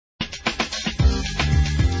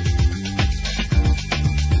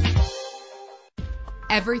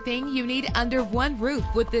Everything you need under one roof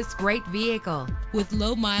with this great vehicle. With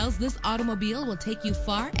low miles, this automobile will take you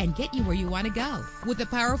far and get you where you want to go. With a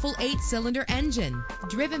powerful 8-cylinder engine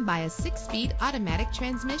driven by a 6-speed automatic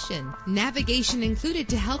transmission. Navigation included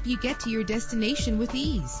to help you get to your destination with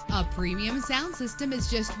ease. A premium sound system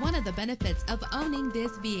is just one of the benefits of owning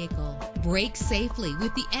this vehicle. Brake safely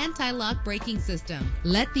with the anti-lock braking system.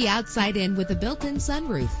 Let the outside in with a built-in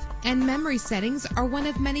sunroof. And memory settings are one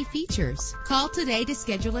of many features. Call today to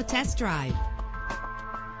schedule a test drive.